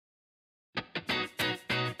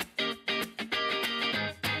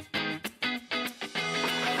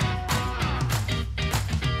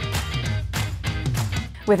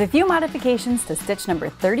With a few modifications to stitch number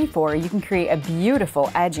 34, you can create a beautiful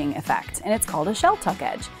edging effect, and it's called a shell tuck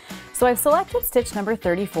edge. So I've selected stitch number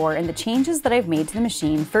 34, and the changes that I've made to the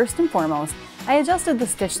machine, first and foremost, I adjusted the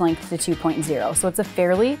stitch length to 2.0, so it's a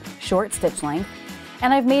fairly short stitch length,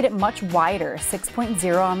 and I've made it much wider,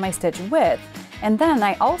 6.0 on my stitch width, and then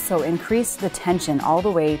I also increased the tension all the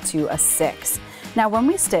way to a 6. Now when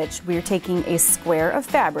we stitch, we're taking a square of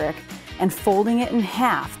fabric and folding it in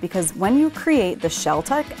half, because when you create the shell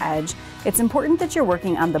tuck edge, it's important that you're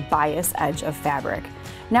working on the bias edge of fabric.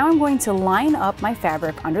 Now I'm going to line up my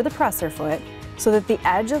fabric under the presser foot so that the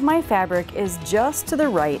edge of my fabric is just to the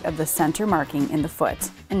right of the center marking in the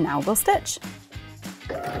foot. And now we'll stitch.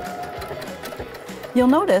 You'll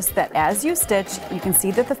notice that as you stitch, you can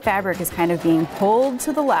see that the fabric is kind of being pulled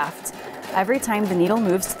to the left. Every time the needle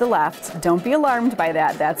moves to the left, don't be alarmed by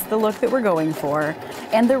that, that's the look that we're going for.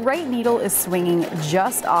 And the right needle is swinging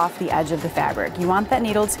just off the edge of the fabric. You want that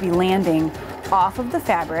needle to be landing off of the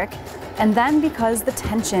fabric, and then because the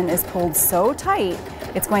tension is pulled so tight,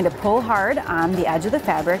 it's going to pull hard on the edge of the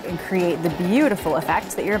fabric and create the beautiful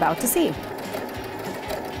effect that you're about to see.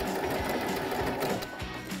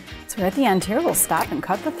 So we're at the end here, we'll stop and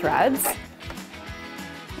cut the threads.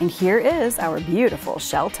 And here is our beautiful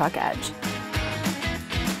shell tuck edge.